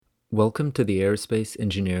Welcome to the Aerospace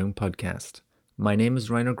Engineering Podcast. My name is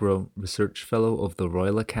Rainer Groh, Research Fellow of the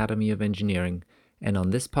Royal Academy of Engineering, and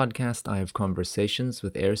on this podcast I have conversations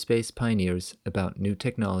with aerospace pioneers about new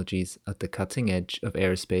technologies at the cutting edge of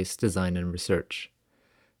aerospace design and research.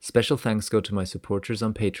 Special thanks go to my supporters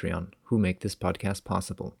on Patreon, who make this podcast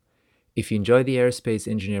possible. If you enjoy the Aerospace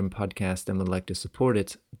Engineering Podcast and would like to support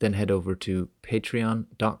it, then head over to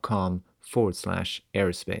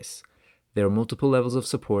patreon.com/aerospace. There are multiple levels of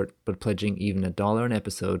support, but pledging even $1 an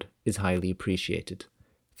episode is highly appreciated.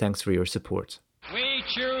 Thanks for your support. We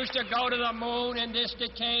choose to go to the moon in this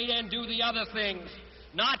decade and do the other things,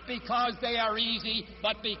 not because they are easy,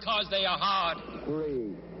 but because they are hard.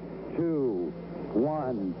 3, 2,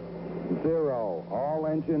 1, 0. All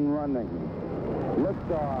engine running.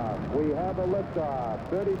 Liftoff. We have a liftoff.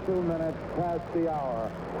 32 minutes past the hour.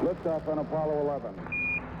 Liftoff on Apollo 11.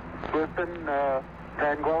 Houston,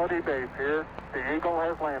 Tranquility Base here. The Eagle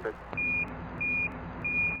has landed.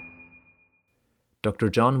 Dr.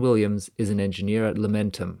 John Williams is an engineer at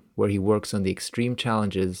Lumentum, where he works on the extreme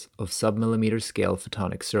challenges of sub-millimeter scale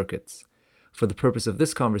photonic circuits. For the purpose of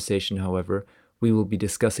this conversation, however, we will be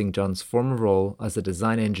discussing John's former role as a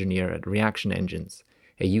design engineer at Reaction Engines,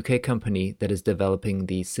 a UK company that is developing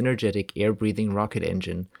the synergetic air-breathing rocket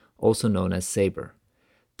engine, also known as Sabre.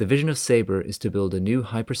 The vision of Sabre is to build a new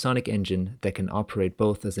hypersonic engine that can operate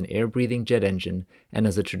both as an air-breathing jet engine and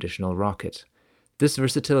as a traditional rocket. This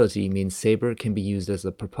versatility means Sabre can be used as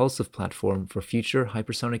a propulsive platform for future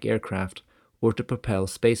hypersonic aircraft or to propel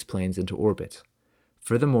space planes into orbit.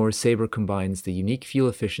 Furthermore, Sabre combines the unique fuel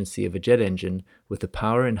efficiency of a jet engine with the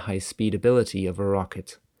power and high-speed ability of a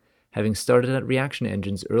rocket. Having started at Reaction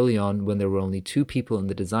Engines early on when there were only 2 people in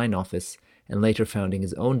the design office, and later founding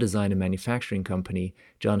his own design and manufacturing company,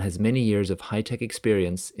 John has many years of high-tech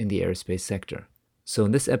experience in the aerospace sector. So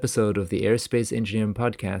in this episode of the Aerospace Engineering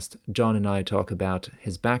Podcast, John and I talk about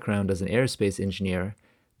his background as an aerospace engineer,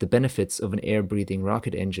 the benefits of an air-breathing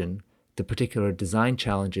rocket engine, the particular design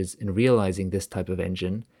challenges in realizing this type of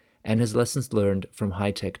engine, and his lessons learned from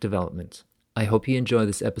high-tech development. I hope you enjoy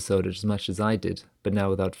this episode as much as I did, but now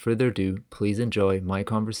without further ado, please enjoy my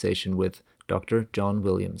conversation with Dr. John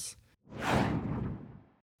Williams.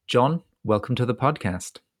 John, welcome to the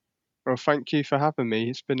podcast. Well, thank you for having me.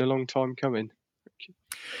 It's been a long time coming.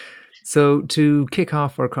 So to kick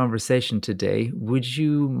off our conversation today, would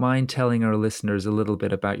you mind telling our listeners a little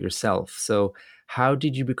bit about yourself? So how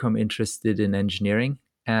did you become interested in engineering,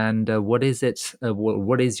 and what is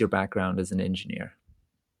your background as an engineer?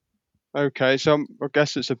 Okay, so I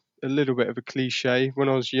guess it's a little bit of a cliche. When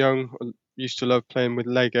I was young, I used to love playing with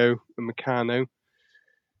Lego and Meccano,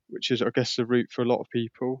 which is, I guess, the route for a lot of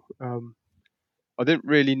people. I didn't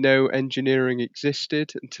really know engineering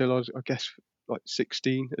existed until I was, I guess, like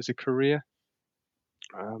 16 as a career.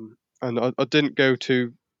 And I didn't go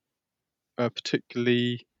to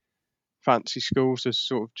particularly fancy schools as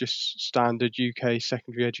sort of just standard UK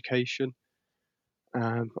secondary education.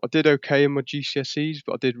 I did okay in my GCSEs,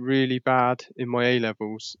 but I did really bad in my A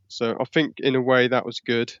levels. So I think in a way that was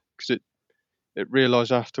good because it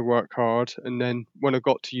realised I have to work hard. And then when I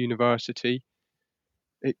got to university,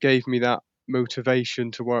 it gave me that motivation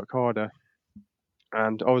to work harder.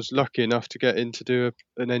 And I was lucky enough to get in to do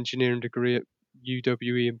an engineering degree at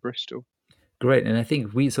UWE in Bristol. Great, and I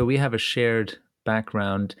think we have a shared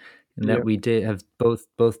background in that Yeah. we have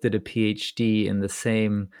both did a PhD in the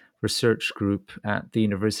same research group at the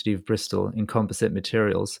University of Bristol in composite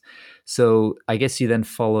materials. So I guess you then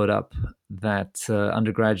followed up that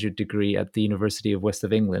undergraduate degree at the University of West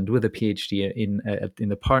of England with a PhD in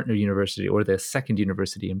the partner university or the second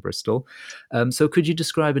university in Bristol. So could you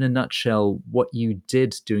describe in a nutshell what you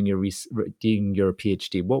did doing your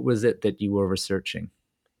PhD? What was it that you were researching?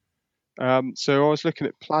 So I was looking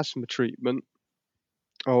at plasma treatment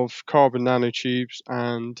of carbon nanotubes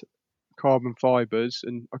and carbon fibers,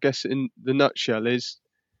 and I guess in the nutshell is,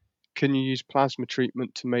 can you use plasma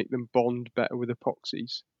treatment to make them bond better with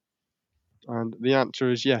epoxies? And the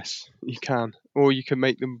answer is yes, you can. Or you can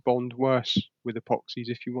make them bond worse with epoxies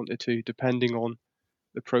if you wanted to, depending on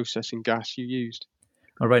the processing gas you used.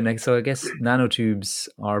 All right, next. So I guess nanotubes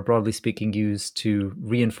are broadly speaking used to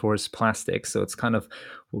reinforce plastic. So it's kind of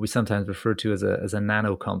what we sometimes refer to as a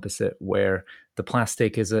nanocomposite, where the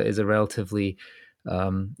plastic is a relatively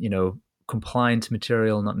compliant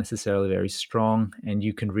material, not necessarily very strong, and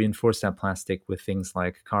you can reinforce that plastic with things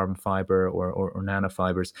like carbon fiber or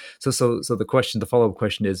nanofibers. So the follow-up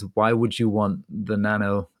question is, why would you want the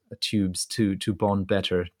nanotubes to bond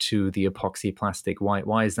better to the epoxy plastic?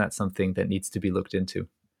 Why is that something that needs to be looked into?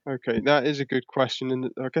 Okay, that is a good question,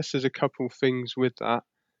 and I guess there's a couple things with that.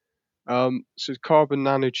 So carbon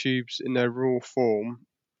nanotubes in their raw form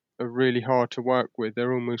are really hard to work with.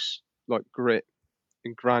 They're almost like grit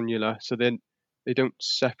and granular, so then they don't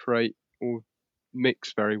separate or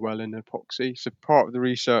mix very well in epoxy. So part of the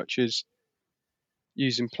research is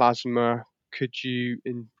using plasma. Could you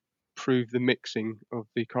improve the mixing of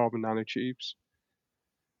the carbon nanotubes?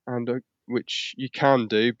 And which you can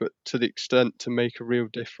do, but to the extent to make a real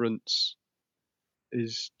difference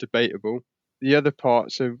is debatable. The other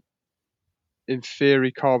part, so in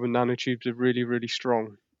theory, carbon nanotubes are really, really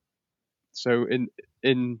strong. So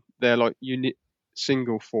in their like unit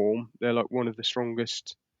single form, they're like one of the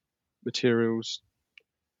strongest materials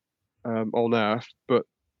on Earth. But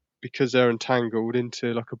because they're entangled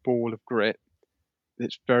into like a ball of grit,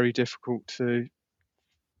 it's very difficult to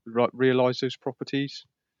realize those properties.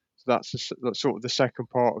 So that's sort of the second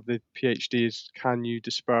part of the PhD is, can you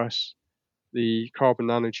disperse the carbon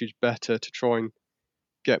nanotubes better to try and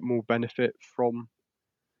get more benefit from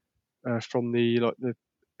the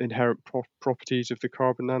inherent properties of the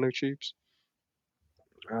carbon nanotubes.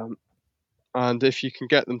 And if you can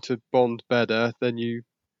get them to bond better, then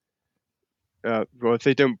well, if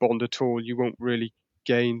they don't bond at all, you won't really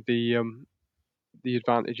gain the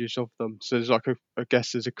advantages of them. So there's like I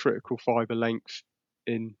guess there's a critical fiber length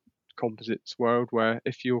in composites world where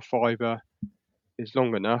if your fiber is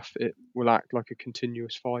long enough, it will act like a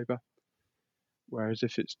continuous fiber. Whereas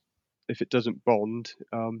if it doesn't bond,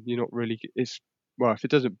 you're not really. If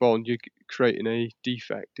it doesn't bond, you're creating a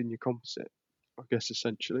defect in your composite, I guess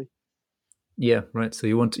essentially. Yeah, right. So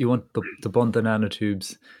you want to bond the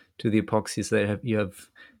nanotubes to the epoxy so that you have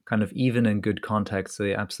kind of even and good contact. So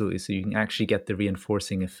yeah, absolutely. So you can actually get the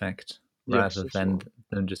reinforcing effect rather than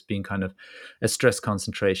just being kind of a stress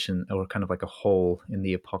concentration or kind of like a hole in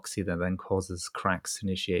the epoxy that then causes cracks to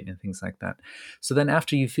initiate and things like that. So then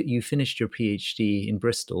after you finished your PhD in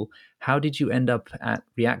Bristol, how did you end up at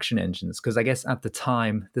Reaction Engines? Because I guess at the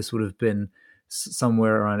time this would have been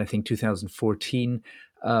somewhere around, I think, 2014.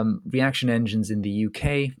 Reaction Engines in the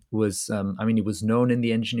UK was, it was known in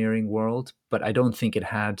the engineering world, but I don't think it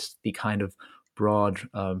had the kind of broad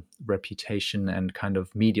reputation and kind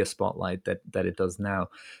of media spotlight that it does now.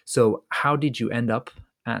 So how did you end up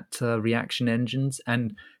at Reaction Engines?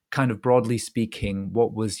 And kind of broadly speaking,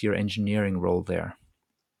 what was your engineering role there?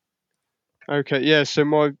 Okay, yeah, so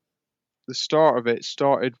the start of it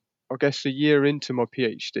started, I guess, a year into my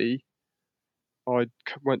PhD. I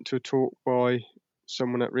went to a talk by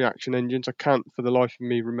someone at Reaction Engines. I can't for the life of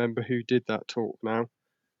me remember who did that talk now,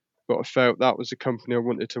 but I felt that was the company I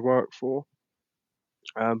wanted to work for.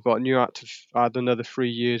 But I knew I had to add another 3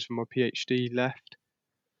 years for my PhD left.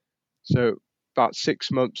 So about 6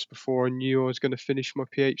 months before I knew I was going to finish my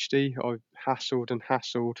PhD, I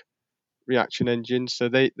hassled Reaction Engines. So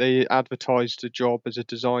they advertised a job as a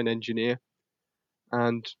design engineer,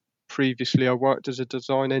 and previously I worked as a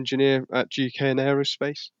design engineer at GKN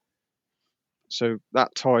Aerospace. So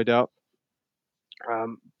that tied up,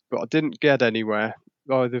 but I didn't get anywhere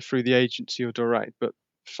either through the agency or direct. But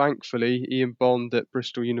thankfully, Ian Bond at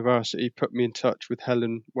Bristol University put me in touch with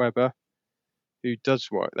Helen Webber, who does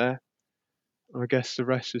work there. And I guess the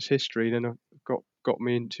rest is history. Then I got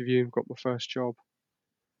me interview and got my first job.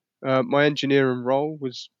 My engineering role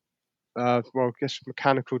was, I guess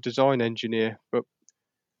mechanical design engineer. But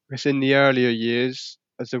I guess in the earlier years,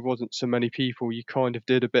 as there wasn't so many people, you kind of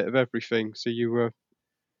did a bit of everything. So you were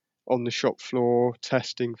on the shop floor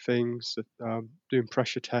testing things, doing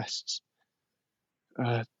pressure tests,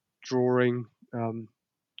 drawing,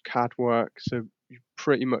 CAD work. So you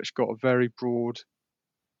pretty much got a very broad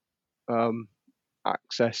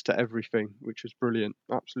access to everything, which was brilliant,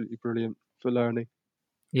 absolutely brilliant for learning.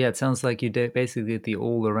 Yeah, it sounds like you did basically the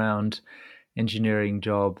all-around engineering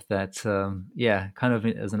job that, kind of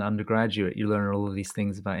as an undergraduate, you learn all of these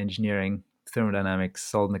things about engineering, thermodynamics,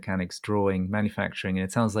 solid mechanics, drawing, manufacturing, and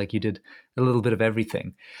it sounds like you did a little bit of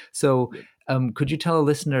everything. So could you tell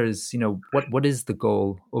listeners, what is the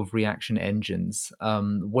goal of Reaction Engines?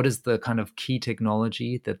 What is the kind of key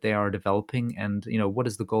technology that they are developing? And, what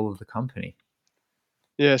is the goal of the company?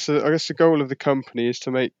 Yeah, so I guess the goal of the company is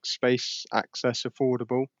to make space access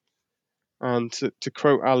affordable. And to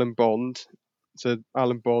quote Alan Bond, so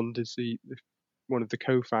Alan Bond is one of the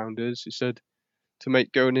co-founders, he said, to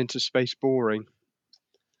make going into space boring,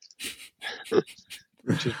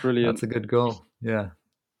 which is brilliant. That's a good goal. Yeah.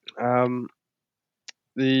 I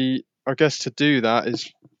guess to do that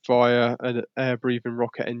is via an air-breathing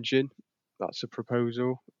rocket engine. That's a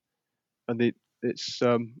proposal, and it's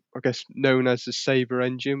I guess known as the Sabre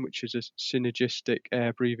engine, which is a synergistic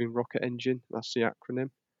air-breathing rocket engine. That's the acronym.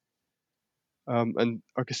 And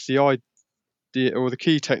I guess the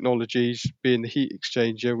key technologies being the heat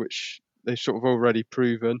exchanger, which they've sort of already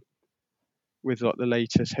proven with like the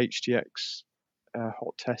latest HTX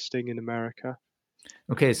hot testing in America.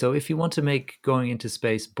 Okay, so if you want to make going into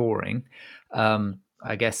space boring,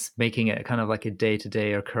 I guess making it kind of like a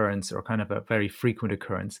day-to-day occurrence or kind of a very frequent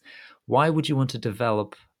occurrence, why would you want to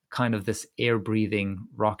develop kind of this air-breathing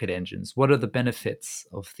rocket engines? What are the benefits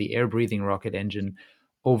of the air-breathing rocket engine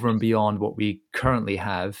over and beyond what we currently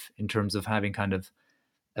have in terms of having kind of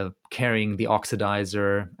carrying the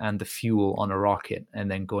oxidizer and the fuel on a rocket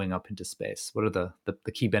and then going up into space? What are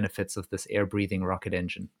the key benefits of this air-breathing rocket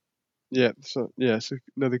engine? Yeah, so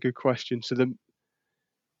another good question.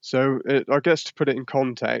 I guess to put it in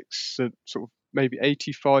context, so sort of maybe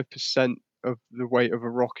 85% of the weight of a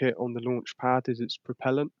rocket on the launch pad is its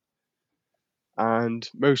propellant, and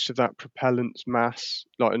most of that propellant's mass,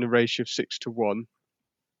 like in a ratio of 6 to 1,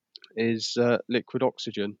 is liquid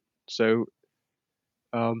oxygen. So,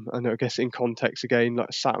 and I guess in context again,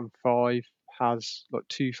 like Saturn V has like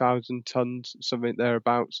 2,000 tons, something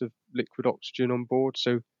thereabouts, of liquid oxygen on board.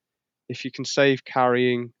 So if you can save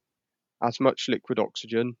carrying as much liquid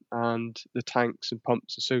oxygen and the tanks and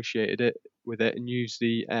pumps associated with it and use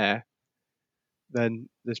the air, then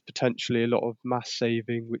there's potentially a lot of mass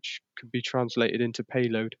saving which could be translated into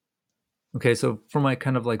payload. Okay, so from my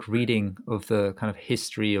kind of like reading of the kind of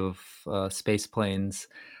history of space planes,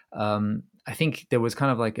 I think there was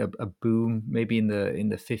kind of like a boom maybe in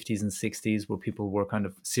the 50s and 60s where people were kind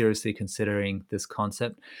of seriously considering this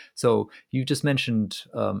concept. So you just mentioned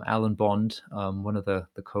Alan Bond, one of the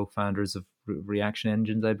co-founders of Reaction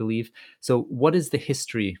Engines, I believe. So what is the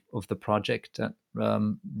history of the project at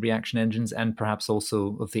Reaction Engines, and perhaps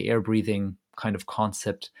also of the air breathing kind of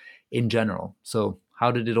concept in general? So how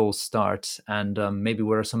did it all start, and maybe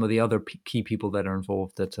what are some of the other key people that are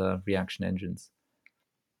involved at Reaction Engines?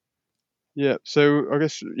 Yeah, so I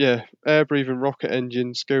guess, air breathing rocket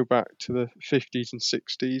engines go back to the 50s and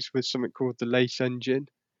 60s with something called the LACE engine,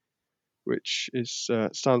 which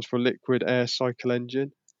stands for Liquid Air Cycle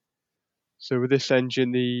Engine. So with this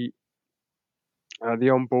engine, the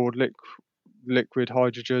onboard liquid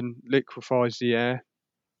hydrogen liquefies the air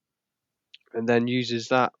and then uses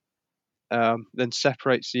that, then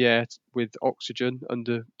separates the air with oxygen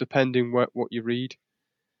under, depending what you read,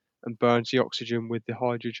 and burns the oxygen with the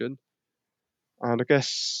hydrogen. And I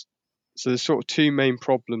guess so. There's sort of two main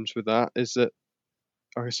problems with that. Is that,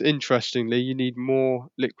 I guess, interestingly, you need more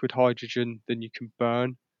liquid hydrogen than you can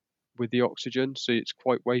burn with the oxygen, so it's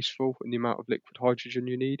quite wasteful in the amount of liquid hydrogen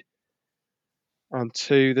you need. And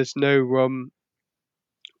two, there's no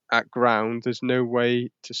at ground, there's no way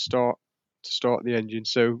to start the engine.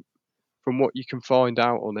 So from what you can find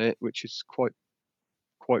out on it, which is quite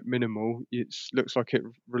minimal, it looks like it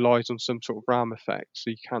relies on some sort of ram effect, so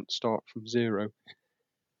you can't start from zero.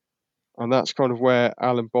 And that's kind of where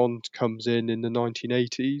Alan Bond comes in the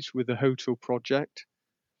 1980s with the HOTOL project.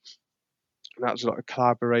 And that was like a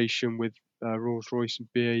collaboration with Rolls-Royce and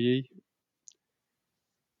BAE.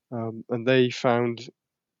 And they found,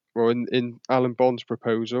 well, in Alan Bond's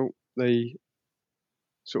proposal, they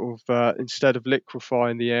sort of, instead of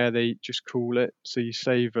liquefying the air, they just cool it, so you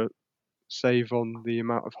save on the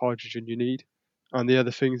amount of hydrogen you need. And the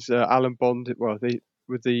other things, Alan Bond, well,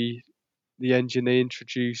 with the engine, they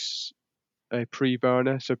introduce a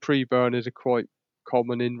pre-burner. So pre-burners are quite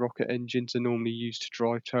common in rocket engines and normally used to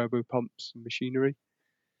drive turbo pumps and machinery.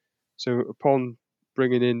 So upon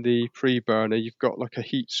bringing in the pre-burner, you've got like a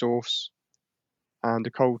heat source and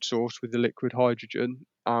a cold source with the liquid hydrogen,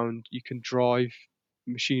 and you can drive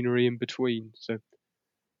machinery in between. So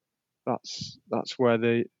that's where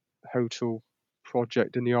the HOTOL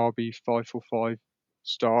project and the RB545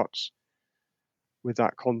 starts. With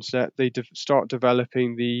that concept, they start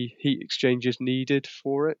developing the heat exchangers needed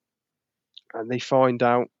for it, and they find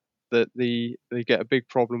out that they get a big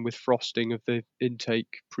problem with frosting of the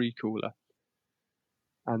intake pre-cooler.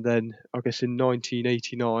 And then I guess in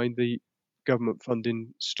 1989 the government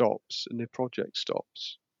funding stops and the project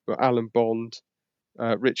stops. But Alan Bond,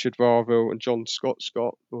 Richard Varville and John Scott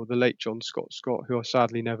Scott, or the late John Scott Scott, who I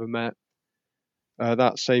sadly never met,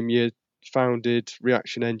 that same year founded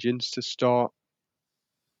Reaction Engines to start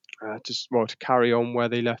to carry on where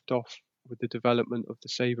they left off with the development of the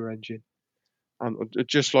Sabre engine. And I'd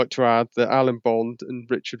just like to add that Alan Bond and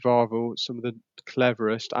Richard Varville are some of the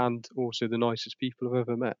cleverest and also the nicest people I've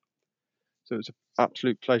ever met. So it's an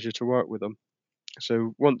absolute pleasure to work with them.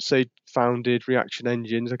 So once they founded Reaction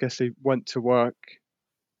Engines, I guess they went to work.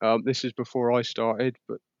 This is before I started,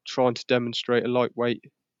 but trying to demonstrate a lightweight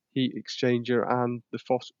heat exchanger and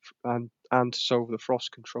and to solve the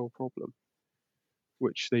frost control problem,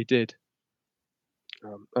 which they did.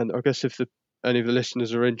 And I guess if any of the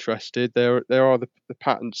listeners are interested, the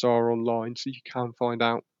patents are online, so you can find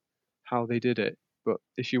out how they did it. But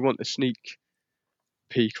if you want a sneak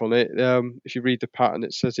peek on it, if you read the patent,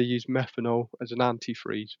 it says they use methanol as an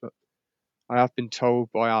antifreeze. But I have been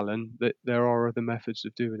told by Alan that there are other methods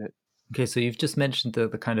of doing it. Okay, so you've just mentioned the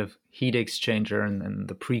kind of heat exchanger and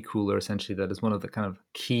the pre-cooler, essentially, that is one of the kind of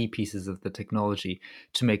key pieces of the technology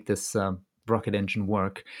to make this rocket engine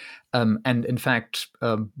work. And in fact,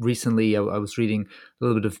 recently I was reading a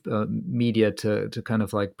little bit of media to kind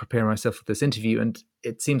of like prepare myself for this interview, and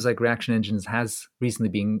it seems like reaction engines has recently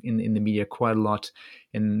been in the media quite a lot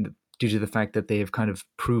due to the fact that they have kind of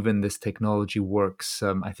proven this technology works.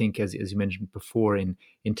 I think, as you mentioned before, in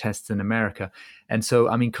tests in America. And so,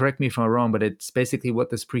 I mean, correct me if I'm wrong, but it's basically what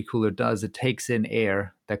this pre-cooler does. It takes in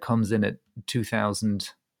air that comes in at 2000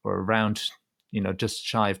 or around, just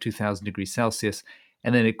shy of 2000 degrees Celsius,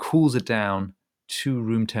 and then it cools it down to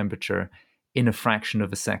room temperature in a fraction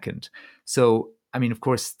of a second. So, I mean, of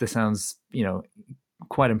course, this sounds,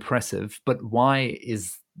 quite impressive, but why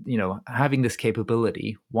is, having this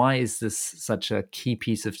capability, why is this such a key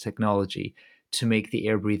piece of technology to make the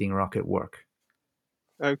air-breathing rocket work?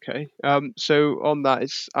 Okay. So on that,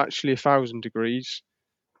 it's actually 1,000 degrees,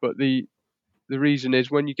 but the reason is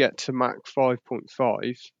when you get to Mach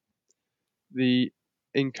 5.5, the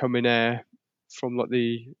incoming air from like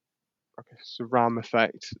the Ram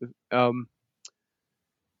effect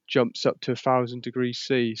jumps up to 1,000 degrees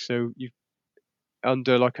C. So you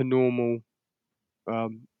under like a normal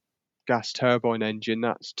gas turbine engine,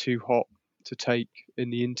 that's too hot to take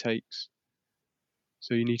in the intakes.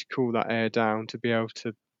 So you need to cool that air down to be able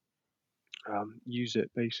to use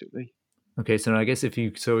it, basically. Okay, so I guess if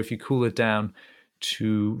you cool it down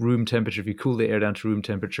to room temperature, if you cool the air down to room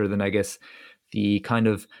temperature, then I guess the kind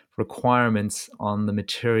of requirements on the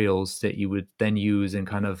materials that you would then use in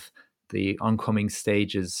kind of the oncoming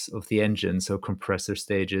stages of the engine, so compressor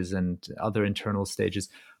stages and other internal stages,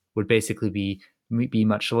 would basically be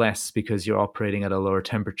much less because you're operating at a lower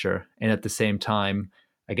temperature. And at the same time,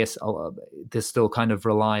 I guess this still kind of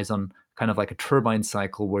relies on kind of like a turbine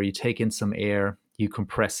cycle where you take in some air, you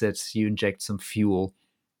compress it, you inject some fuel,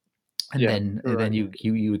 and then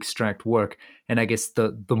you extract work. And I guess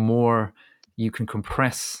the more you can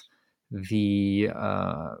compress the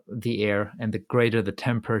air, and the greater the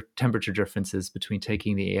temperature differences between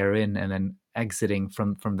taking the air in and then exiting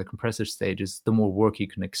from the compressor stages, the more work you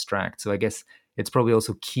can extract. So I guess it's probably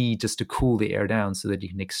also key just to cool the air down so that you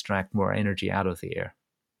can extract more energy out of the air.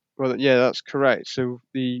 Well, yeah, that's correct. So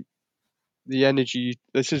the energy,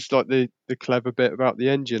 this is like the clever bit about the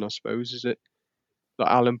engine, I suppose, is it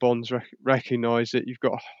that Alan Bonds recognise that you've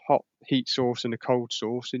got a hot heat source and a cold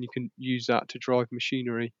source, and you can use that to drive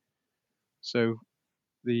machinery. So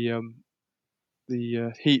the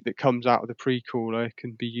heat that comes out of the pre-cooler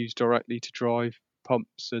can be used directly to drive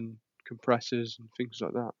pumps and compressors and things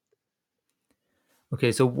like that.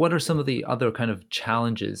 Okay, so what are some of the other kind of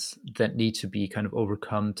challenges that need to be kind of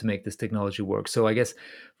overcome to make this technology work? So I guess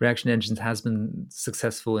Reaction Engines has been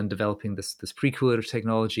successful in developing this pre-cooler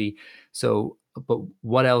technology. So, but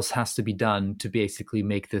what else has to be done to basically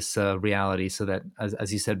make this a reality so that,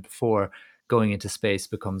 as you said before, going into space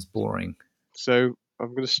becomes boring? So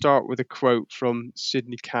I'm going to start with a quote from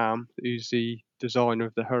Sidney Cam, who's the designer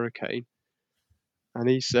of the Hurricane. And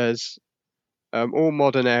he says, all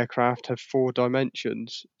modern aircraft have 4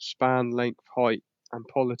 dimensions: span, length, height, and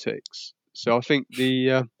politics. So I think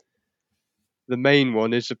the main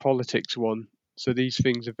one is the politics one. So these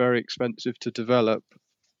things are very expensive to develop.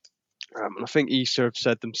 And I think ESA have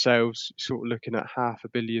said themselves, sort of looking at £500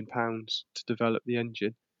 million to develop the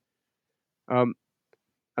engine.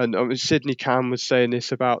 And Sidney Cam was saying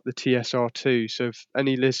this about the TSR-2. So if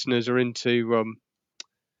any listeners are into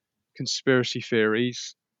conspiracy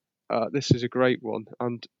theories, this is a great one.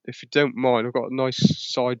 And if you don't mind, I've got a nice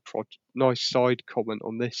side comment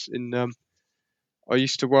on this. I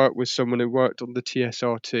used to work with someone who worked on the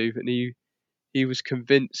TSR-2, and he was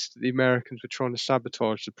convinced that the Americans were trying to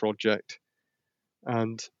sabotage the project.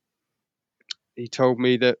 And he told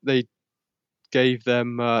me that they gave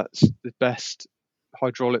them the best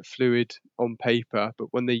hydraulic fluid on paper, but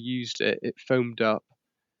when they used it, it foamed up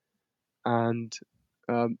and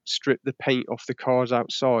stripped the paint off the cars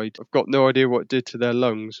outside. I've got no idea what it did to their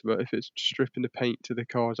lungs, but if it's stripping the paint to the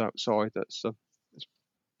cars outside, that's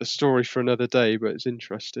a story for another day, but it's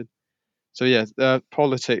interesting. So yeah,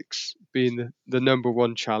 politics being the number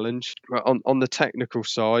one challenge. On the technical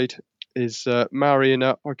side is marrying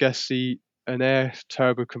up, I guess, an air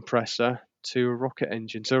turbo compressor to a rocket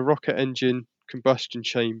engine. So a rocket engine combustion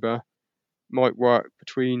chamber might work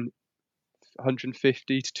between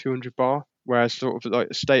 150 to 200 bar, whereas sort of like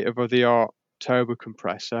a state-of-the-art turbo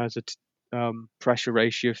compressor has a pressure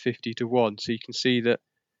ratio of 50 to 1. So you can see that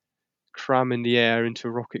cramming the air into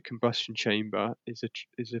a rocket combustion chamber is a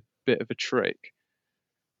bit of a trick.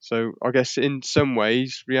 So I guess in some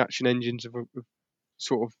ways, reaction engines have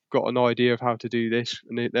sort of got an idea of how to do this,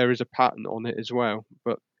 and there is a patent on it as well.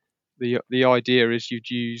 But the idea is you'd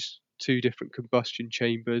use two different combustion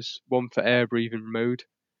chambers, one for air breathing mode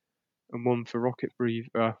and one for rocket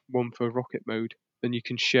mode. Then you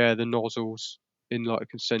can share the nozzles in like a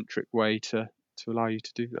concentric way to allow you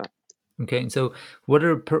to do that. Okay, and so what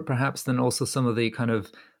are perhaps then also some of the kind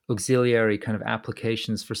of auxiliary kind of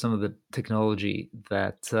applications for some of the technology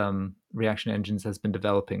that reaction engines has been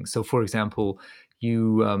developing? So, for example,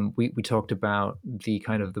 we talked about the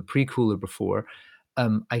kind of the pre-cooler before.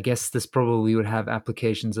 I guess this probably would have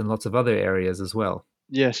applications in lots of other areas as well.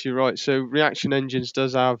 Yes, you're right. So reaction engines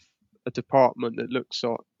does have a department that looks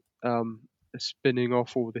at spinning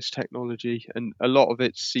off all this technology, and a lot of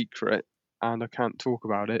it's secret, and I can't talk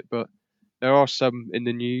about it, but there are some in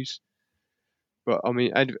the news. But I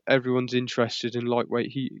mean, everyone's interested in lightweight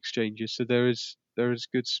heat exchangers, so there is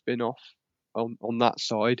good spin-off on that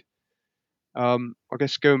side. I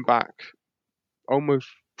guess going back almost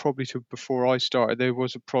probably to before I started, there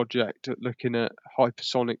was a project looking at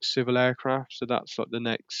hypersonic civil aircraft. So that's like the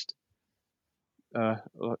next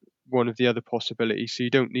one of the other possibilities. So you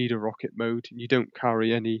don't need a rocket mode, and you don't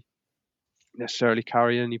necessarily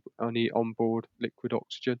carry any onboard liquid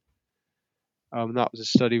oxygen. That was a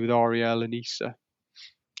study with Ariel and ESA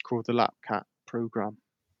called the LAPCAT program.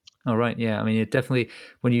 Oh, right. Yeah. I mean, it definitely,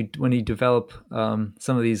 when you develop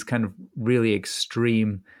some of these kind of really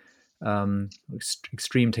extreme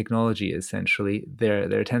technology, essentially,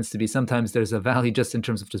 there tends to be, sometimes there's a value just in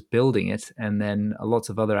terms of just building it, and then lots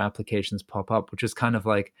of other applications pop up, which is kind of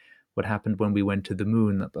like what happened when we went to the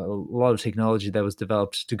moon. A lot of technology that was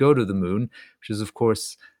developed to go to the moon, which is, of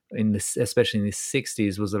course, especially in the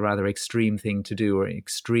 60s, was a rather extreme thing to do, or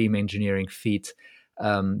extreme engineering feat.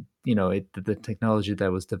 The technology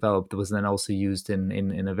that was developed was then also used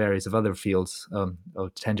in a various of other fields, of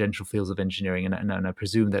tangential fields of engineering, and I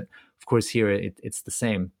presume that, of course, here it's the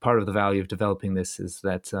same. Part of the value of developing this is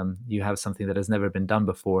that you have something that has never been done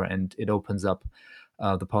before, and it opens up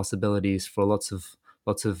the possibilities for lots of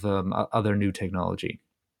other new technology.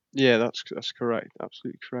 Yeah, that's correct.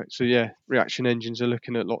 Absolutely correct. So yeah, reaction engines are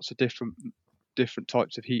looking at lots of different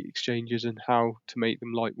types of heat exchangers and how to make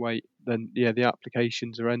them lightweight. Then yeah, the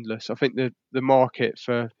applications are endless. I think the market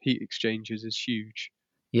for heat exchangers is huge.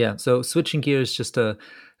 Yeah. So switching gears just a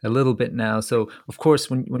little bit now. So of course,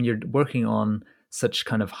 when you're working on such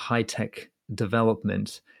kind of high tech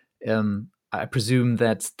development, I presume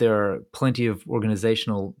that there are plenty of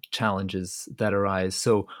organizational challenges that arise.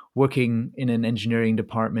 So working in an engineering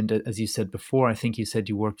department, as you said before, I think you said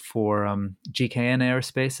you worked for GKN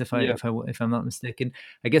Aerospace, if I'm not mistaken.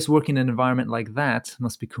 I guess working in an environment like that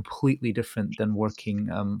must be completely different than working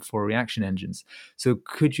for reaction engines. So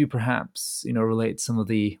could you perhaps relate some of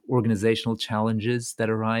the organizational challenges that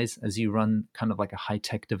arise as you run kind of like a high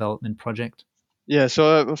tech development project? Yeah,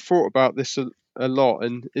 so I've thought about this a lot,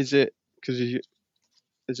 and is it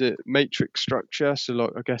matrix structure? So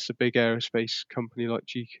like I guess a big aerospace company like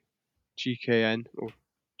GKN or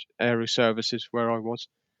Aero Services, where I was,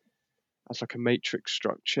 as like a matrix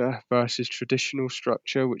structure versus traditional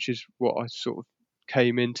structure, which is what I sort of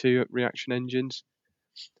came into at reaction engines.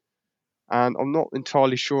 And I'm not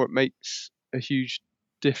entirely sure it makes a huge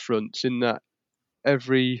difference in that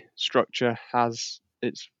every structure has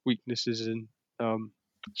its weaknesses and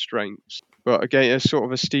strengths. But again, as sort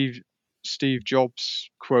of a Steve Jobs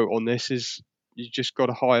quote on this is, you just got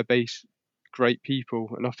to hire great people.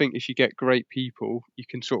 And I think if you get great people, you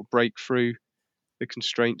can sort of break through the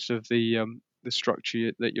constraints of the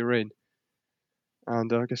structure that you're in.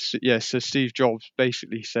 And I guess, yeah, so Steve Jobs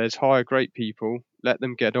basically says, hire great people, let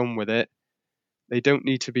them get on with it. They don't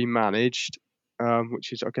need to be managed,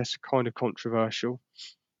 which is, I guess, kind of controversial.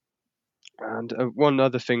 And one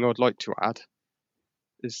other thing I'd like to add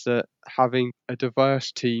is that having a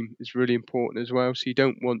diverse team is really important as well. So you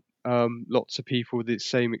don't want lots of people with the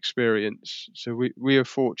same experience. So we are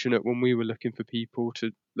fortunate when we were looking for people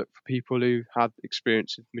to look for people who had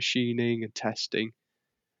experience of machining and testing,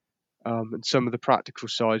 and some of the practical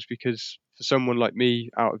sides, because for someone like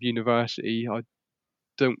me out of university, I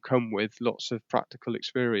don't come with lots of practical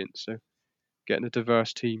experience. So getting a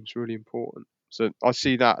diverse team is really important. So I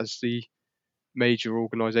see that as the major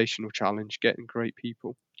organizational challenge, getting great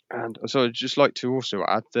people. And so I'd just like to also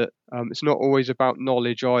add that it's not always about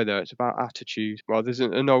knowledge either. It's about attitude. Well, there's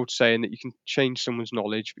an old saying that you can change someone's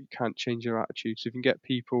knowledge, but you can't change their attitude. So if you can get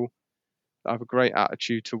people that have a great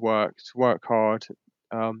attitude to work hard,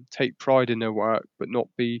 take pride in their work, but not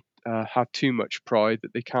be have too much pride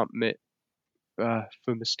that they can't admit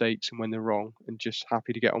for mistakes and when they're wrong, and just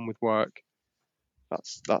happy to get on with work.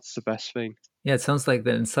 That's the best thing. Yeah, it sounds like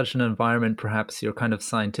that in such an environment, perhaps your kind of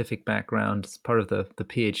scientific background as part of the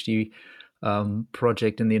PhD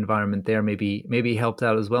project in the environment there maybe helped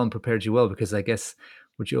out as well and prepared you well, because I guess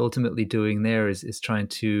what you're ultimately doing there is trying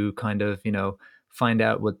to kind of, find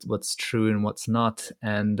out what's true and what's not,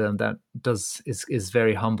 and that is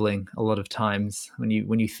very humbling a lot of times when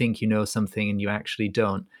you think you know something and you actually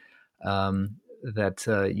don't.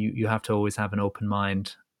 That you have to always have an open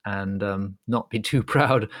mind and not be too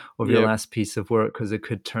proud of your last piece of work, because it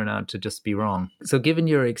could turn out to just be wrong. So given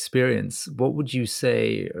your experience, what would you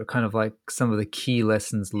say are kind of like some of the key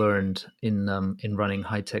lessons learned in running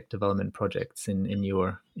high-tech development projects in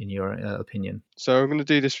your opinion? So I'm going to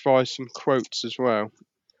do this via some quotes as well.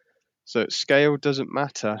 So scale doesn't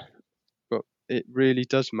matter, but it really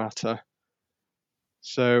does matter.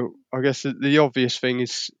 So I guess the obvious thing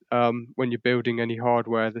is when you're building any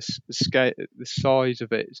hardware, the scale, the size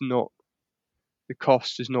of it is not, the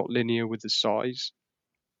cost is not linear with the size.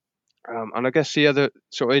 And I guess the other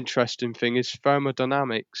sort of interesting thing is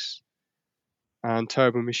thermodynamics and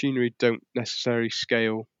turbo machinery don't necessarily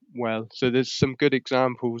scale well. So there's some good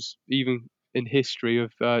examples, even in history,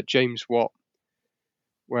 of James Watt,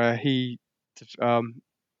 where he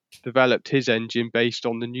developed his engine based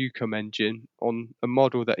on the Newcomb engine on a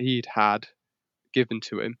model that he'd had given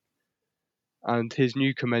to him. And his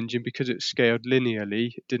Newcomb engine, because it scaled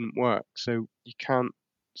linearly, it didn't work. So you can't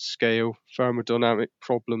scale thermodynamic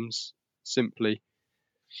problems simply.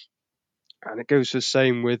 And it goes the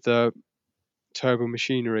same with turbo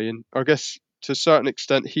machinery. And I guess to a certain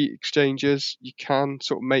extent, heat exchangers, you can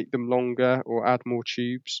sort of make them longer or add more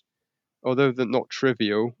tubes. Although they're not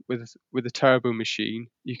trivial, with a turbo machine,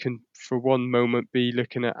 you can for one moment be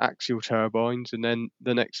looking at axial turbines, and then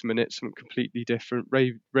the next minute something completely different,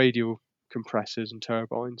 radial compressors and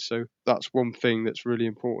turbines. So that's one thing that's really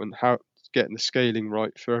important, how getting the scaling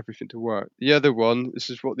right for everything to work. The other one,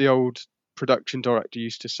 this is what the old production director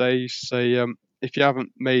used to say, if you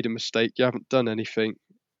haven't made a mistake, you haven't done anything,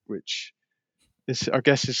 which is, I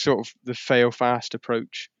guess, is sort of the fail fast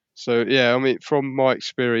approach. So yeah, I mean, from my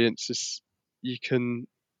experience, you can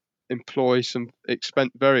employ some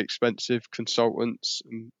very expensive consultants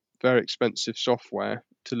and very expensive software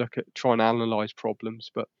to try and analyze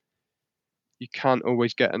problems, but you can't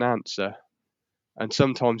always get an answer. And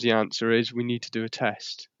sometimes the answer is we need to do a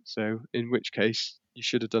test. So in which case you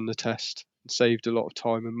should have done the test and saved a lot of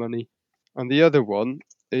time and money. And the other one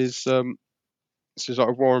is this is like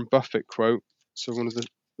a Warren Buffett quote. So one of the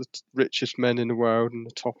richest men in the world and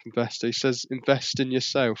the top investor, he says, invest in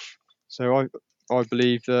yourself. So I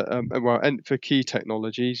believe that and for key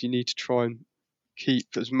technologies, you need to try and keep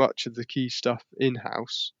as much of the key stuff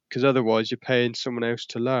in-house, because otherwise you're paying someone else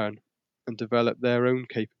to learn and develop their own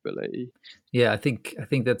capability. Yeah, I think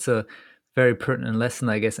that's a very pertinent lesson,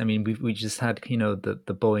 I guess. I mean, we just had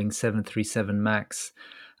the Boeing 737 Max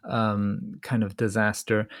kind of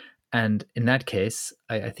disaster. And in that case,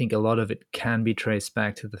 I think a lot of it can be traced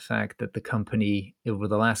back to the fact that the company over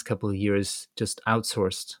the last couple of years just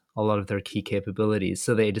outsourced a lot of their key capabilities.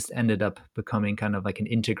 So they just ended up becoming kind of like an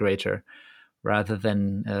integrator rather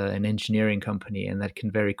than an engineering company. And that can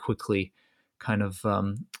very quickly kind of,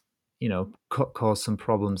 cause some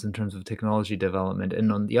problems in terms of technology development.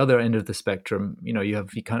 And on the other end of the spectrum, you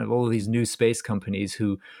have kind of all of these new space companies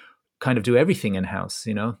who kind of do everything in-house.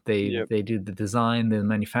 They do the design, the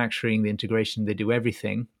manufacturing, the integration, they do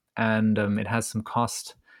everything. And it has some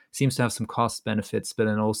seems to have some cost benefits, but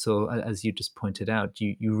then also, as you just pointed out,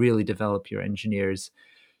 you really develop your engineers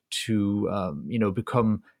to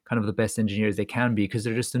become kind of the best engineers they can be, because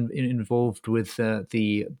they're just involved with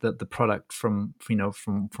the product from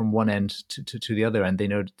one end to the other, and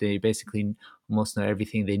they basically almost know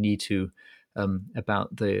everything they need to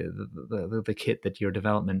about the kit that you're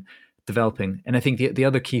developing. And I think the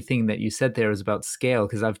other key thing that you said there is about scale,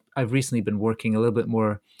 because I've recently been working a little bit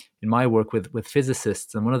more in my work with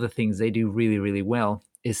physicists, and one of the things they do really, really well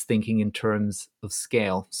is thinking in terms of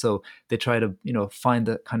scale. So they try to find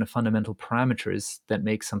the kind of fundamental parameters that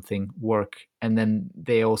make something work, and then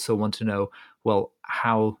they also want to know, well,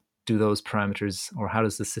 how do those parameters, or how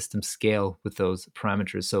does the system scale with those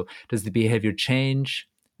parameters? So does the behavior change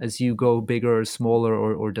as you go bigger or smaller,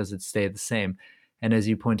 or does it stay the same? And as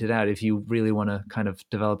you pointed out, if you really want to kind of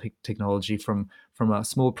develop technology from a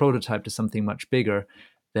small prototype to something much bigger,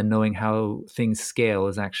 then knowing how things scale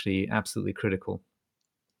is actually absolutely critical.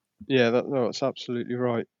 Yeah, that's absolutely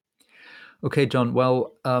right. Okay, John.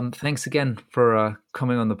 Well, thanks again for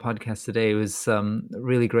coming on the podcast today. It was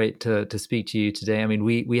really great to speak to you today. I mean,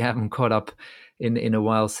 we haven't caught up in a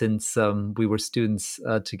while since we were students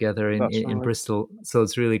together in Right. Bristol, so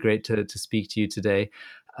it's really great to speak to you today.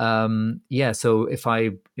 Yeah. So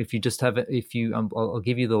if you just have I'll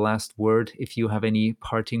give you the last word. If you have any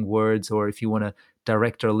parting words, or if you want to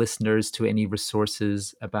direct our listeners to any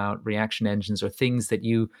resources about reaction engines or things that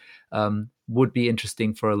you would be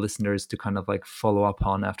interesting for our listeners to kind of like follow up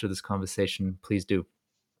on after this conversation, please do.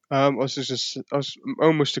 I was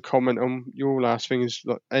almost to comment on your last thing is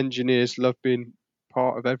like engineers love being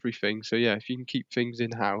part of everything. So yeah, if you can keep things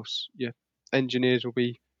in house, yeah, engineers will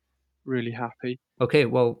be really happy. Okay,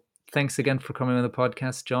 well, thanks again for coming on the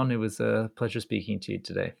podcast, John. It was a pleasure speaking to you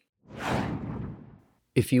today.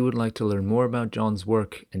 If you would like to learn more about John's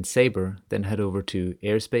work and Sabre, then head over to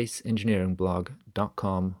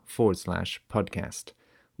airspacengineeringblog.com/podcast,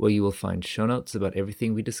 where you will find show notes about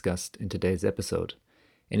everything we discussed in today's episode.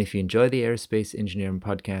 And if you enjoy the Aerospace Engineering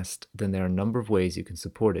Podcast, then there are a number of ways you can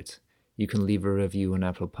support it. You can leave a review on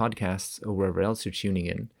Apple Podcasts or wherever else you're tuning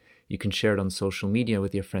in. You can share it on social media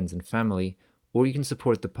with your friends and family, or you can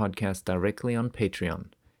support the podcast directly on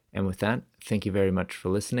Patreon. And with that, thank you very much for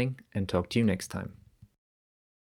listening, and talk to you next time.